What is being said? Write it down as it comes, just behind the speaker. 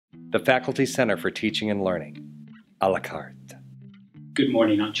the Faculty Center for Teaching and Learning, a la carte. Good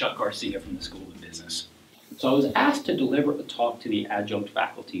morning, I'm Chuck Garcia from the School of Business. So I was asked to deliver a talk to the adjunct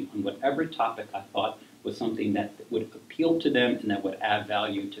faculty on whatever topic I thought was something that would appeal to them and that would add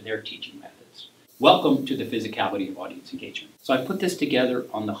value to their teaching methods. Welcome to the Physicality of Audience Engagement. So I put this together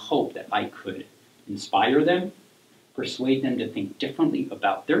on the hope that I could inspire them, persuade them to think differently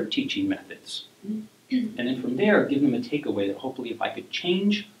about their teaching methods, and then from there give them a takeaway that hopefully if I could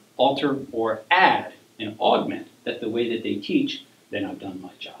change, alter, or add and augment the way that they teach, then I've done my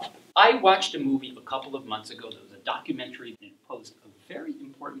job. I watched a movie a couple of months ago. There was a documentary and it posed a very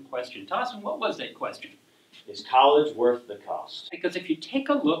important question. Tossin, what was that question? Is college worth the cost? Because if you take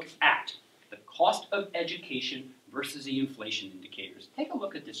a look at the cost of education versus the inflation indicators, take a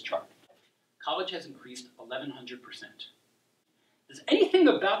look at this chart. College has increased 1,100%. Does anything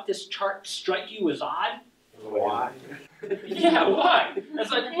about this chart strike you as odd? Why? Yeah, why? It's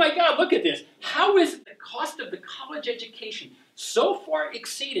like, oh my God, look at this. How is the cost of the college education so far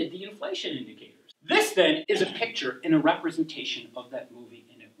exceeded the inflation indicators? This then is a picture and a representation of that movie,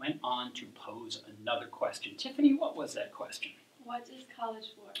 and it went on to pose another question. Tiffany, what was that question? What is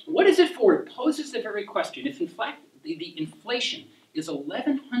college for? What is it for? It poses the very question. If in fact the inflation is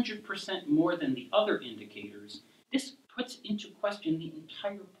 1,100% more than the other indicators, this puts into question the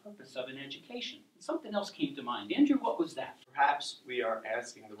entire purpose of an education. Something else came to mind. Andrew, what was that? Perhaps we are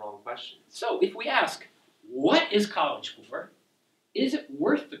asking the wrong question. So if we ask, what is college for? Is it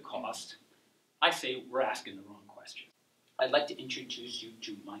worth the cost? I say we're asking the wrong question. I'd like to introduce you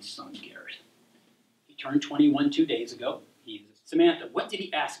to my son, Garrett. He turned 21 2 days ago. Samantha, what did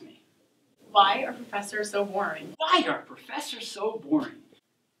he ask me? Why are professors so boring? Why are professors so boring?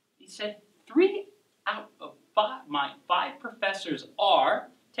 He said, 3 out of 5, my 5 professors are,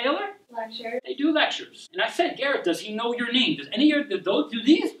 Taylor? Lecture. They do lectures. And I said, Garrett, does he know your name? Does any of do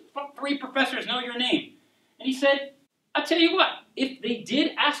these 3 professors know your name? And he said, I'll tell you what, if they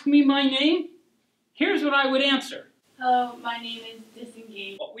did ask me my name, here's what I would answer. Hello, my name is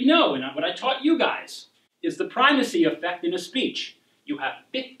Disengaged. What we know, and what I taught you guys, is the primacy effect in a speech. You have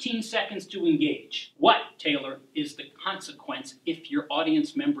 15 seconds to engage. What, Taylor, is the consequence if your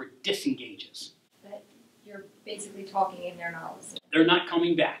audience member disengages? That you're basically talking and they're not listening. They're not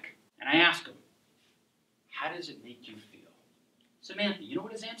coming back. And I ask him, how does it make you feel? Samantha, you know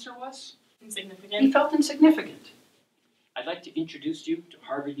what his answer was? Insignificant. He felt insignificant. I'd like to introduce you to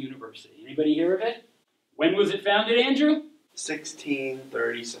Harvard University. Anybody hear of it? When was it founded, Andrew?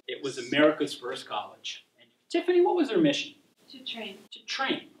 1636. It was America's first college. And Tiffany, what was their mission? To train. To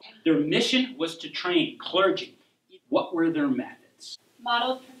train. Their mission was to train clergy. What were their methods?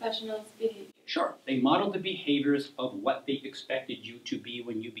 Modeled professionals' behavior. Sure, they modeled the behaviors of what they expected you to be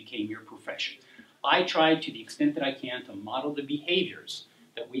when you became your profession. I tried to the extent that I can to model the behaviors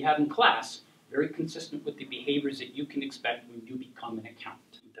that we have in class, very consistent with the behaviors that you can expect when you become an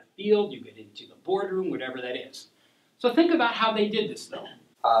accountant. In the field, you get into the boardroom, whatever that is. So think about how they did this, though.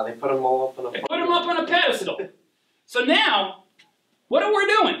 They put them all up on a They put them up on a pedestal. So now, what are we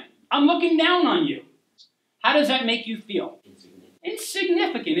doing? I'm looking down on you. How does that make you feel?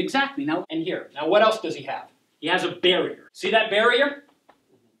 Insignificant, exactly. Now, what else does he have? He has a barrier. See that barrier?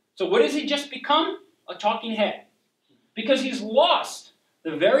 So what has he just become? A talking head. Because he's lost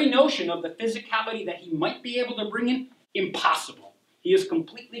the very notion of the physicality that he might be able to bring in. Impossible. He is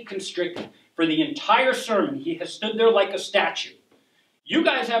completely constricted. For the entire sermon, he has stood there like a statue. You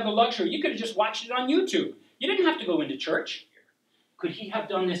guys have the luxury. You could have just watched it on YouTube. You didn't have to go into church. Could he have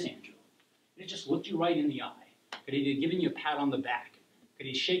done this, Andrew? He just looked you right in the eye. Could he have given you a pat on the back? Could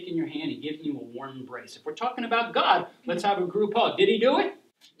he have shaken your hand and given you a warm embrace? If we're talking about God, let's have a group hug. Did he do it?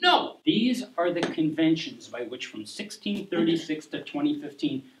 No. These are the conventions by which from 1636 to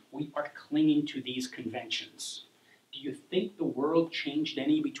 2015, we are clinging to these conventions. Do you think the world changed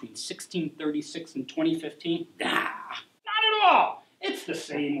any between 1636 and 2015? Nah, not at all. It's the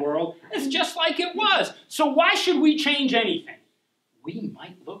same world. It's just like it was. So why should we change anything? We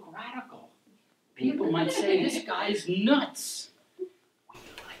might look radical. People might say, this guy's nuts. We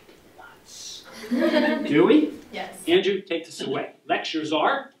like nuts. Do we? Yes. Andrew, take this away. Lectures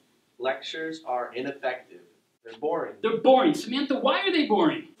are? Lectures are ineffective. They're boring. They're boring. Samantha, why are they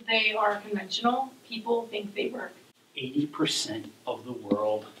boring? They are conventional. People think they work. 80% of the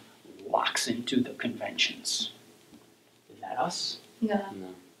world locks into the conventions. Is that us? No. No.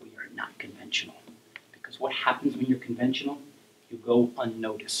 We are not conventional. Because what happens when you're conventional? You go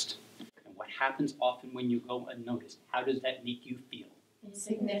unnoticed. And what happens often when you go unnoticed? How does that make you feel?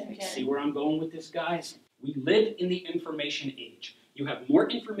 Insignificant. See where I'm going with this, guys? We live in the information age. You have more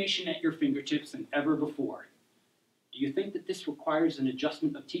information at your fingertips than ever before. Do you think that this requires an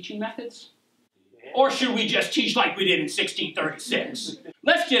adjustment of teaching methods? Or should we just teach like we did in 1636?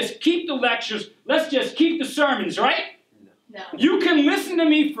 Let's just keep the lectures, let's just keep the sermons, right? No. You can listen to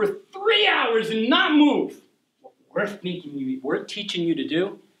me for 3 hours and not move. What we're teaching you to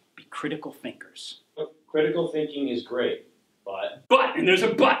do, be critical thinkers. But critical thinking is great, but... But, and there's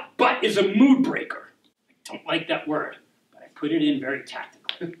a but. But is a mood breaker. I don't like that word, but I put it in very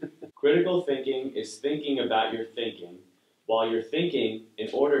tactically. Critical thinking is thinking about your thinking, while you're thinking in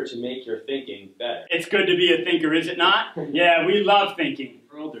order to make your thinking better. It's good to be a thinker, is it not? Yeah, we love thinking.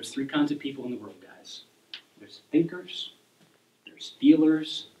 There's 3 kinds of people in the world, guys. There's thinkers, there's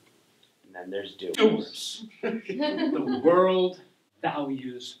feelers, And then there's doers. The world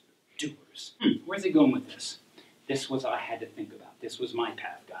values doers. Where's it going with this? This was what I had to think about. This was my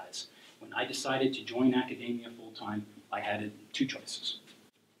path, guys. When I decided to join academia full-time, I had 2 choices.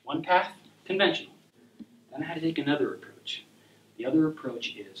 One path, conventional. Then I had to take another approach. The other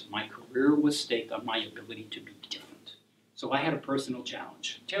approach is my career was staked on my ability to be different. So I had a personal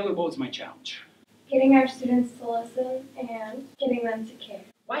challenge. Taylor, what was my challenge? Getting our students to listen and getting them to care.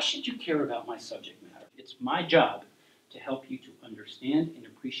 Why should you care about my subject matter? It's my job to help you to understand and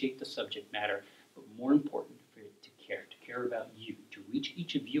appreciate the subject matter, but more important, for you to care about you, to reach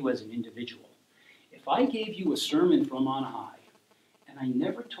each of you as an individual. If I gave you a sermon from on high, and I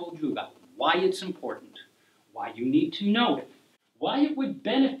never told you about why it's important, why you need to know it, why it would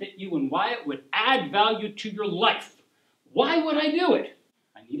benefit you, and why it would add value to your life, why would I do it?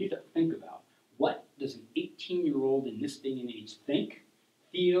 I needed to think about, what does an 18-year-old in this day and age think,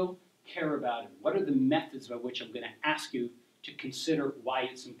 feel, care about, and what are the methods by which I'm going to ask you to consider why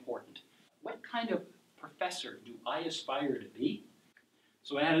it's important? What kind of professor do I aspire to be?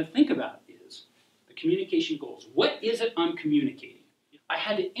 So what I had to think about is the communication goals. What is it I'm communicating? I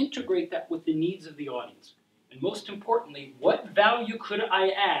had to integrate that with the needs of the audience. And most importantly, what value could I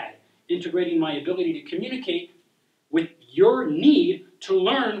add integrating my ability to communicate with your need to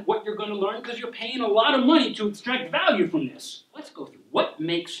learn what you're going to learn, because you're paying a lot of money to extract value from this. Let's go through what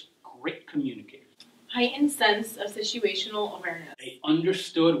makes great communicators. Heightened sense of situational awareness. They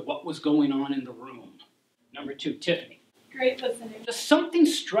understood what was going on in the room. Number 2, Tiffany. Great listening. Does something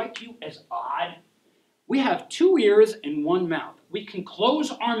strike you as odd? We have 2 ears and 1 mouth. We can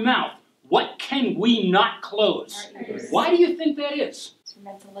close our mouth. What can we not close? Our ears. Why do you think that is? We're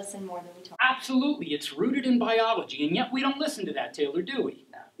meant to listen more than we talk. Absolutely, it's rooted in biology, and yet we don't listen to that, Taylor, do we?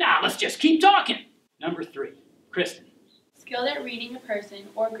 No. Now, let's just keep talking. Number 3, Kristen. Skilled at reading a person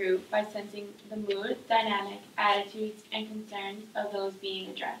or group by sensing the mood, dynamic, attitudes, and concerns of those being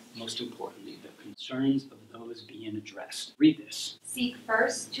addressed. Most importantly, the concerns of those being addressed. Read this. Seek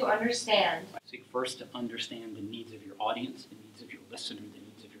first to understand. Seek first to understand the needs of your audience, the needs of your listener, the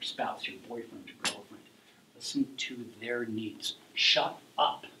needs of your spouse, your boyfriend, your girlfriend. Listen to their needs. Shut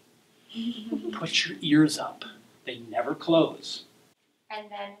up. Put your ears up. They never close. And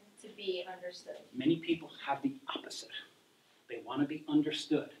then to be understood. Many people have the opposite. They want to be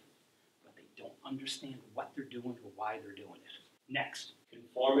understood, but they don't understand what they're doing or why they're doing it. Next.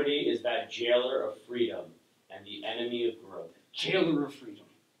 Conformity is that jailer of freedom and the enemy of growth. Jailer of freedom.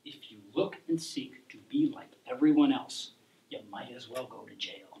 If you look and seek to be like everyone else, you might as well go to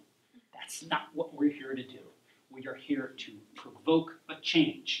jail. That's not what we're here to do. We are here to provoke a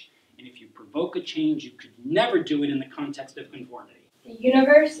change. And if you provoke a change, you could never do it in the context of conformity. The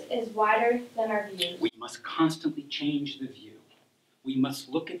universe is wider than our views. We must constantly change the view. We must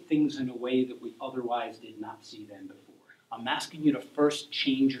look at things in a way that we otherwise did not see them before. I'm asking you to first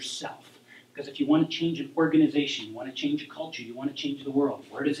change yourself. Because if you want to change an organization, you want to change a culture, you want to change the world,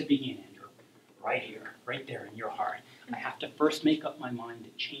 where does it begin, Andrew? Right here, right there in your heart. I have to first make up my mind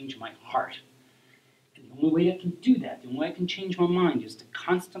to change my heart. And the only way I can do that, the only way I can change my mind is to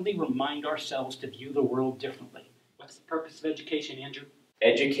constantly remind ourselves to view the world differently. What's the purpose of education, Andrew?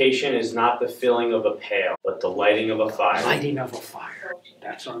 Education is not the filling of a pail, but the lighting of a fire. Lighting of a fire.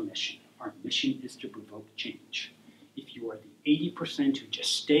 That's our mission. Our mission is to provoke change. If you are the 80% who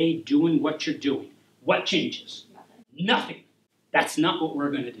just stay doing what you're doing, what changes? Nothing. Nothing. That's not what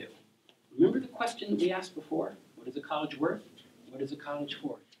we're going to do. Remember the question that we asked before? What is a college worth? What is a college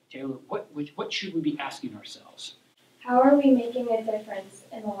for? Taylor, what should we be asking ourselves? How are we making a difference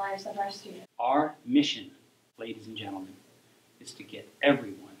in the lives of our students? Our mission, ladies and gentlemen, is to get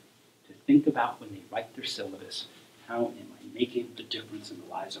everyone to think about when they write their syllabus, how am I making a difference in the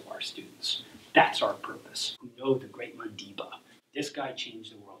lives of our students? That's our purpose. We know the great Mandiba. This guy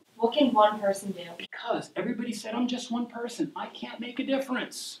changed the world. What can one person do? Because everybody said, I'm just one person. I can't make a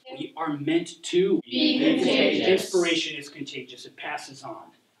difference. We are meant to Be contagious. Inspiration is contagious. It passes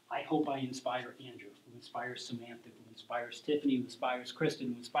on. I hope I inspire Andrew, who inspires Samantha, who inspires Tiffany, who inspires Kristen,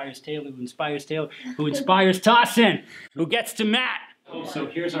 who inspires Taylor, who inspires Taylor, who inspires Tossin, who gets to Matt. Oh, so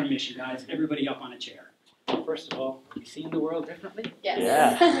here's our mission, guys. Everybody up on a chair. First of all, are you seeing the world differently? Yes.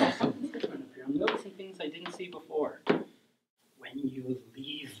 Yeah. It's different up here. I'm noticing things I didn't see before. When you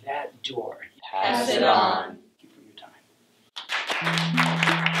leave that door, Pass it on. Thank you for your time.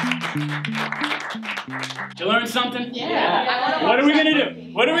 Did you learn something? Yeah. What are we gonna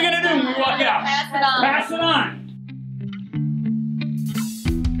do? What are we gonna do when we walk out? Pass it on. Pass it on.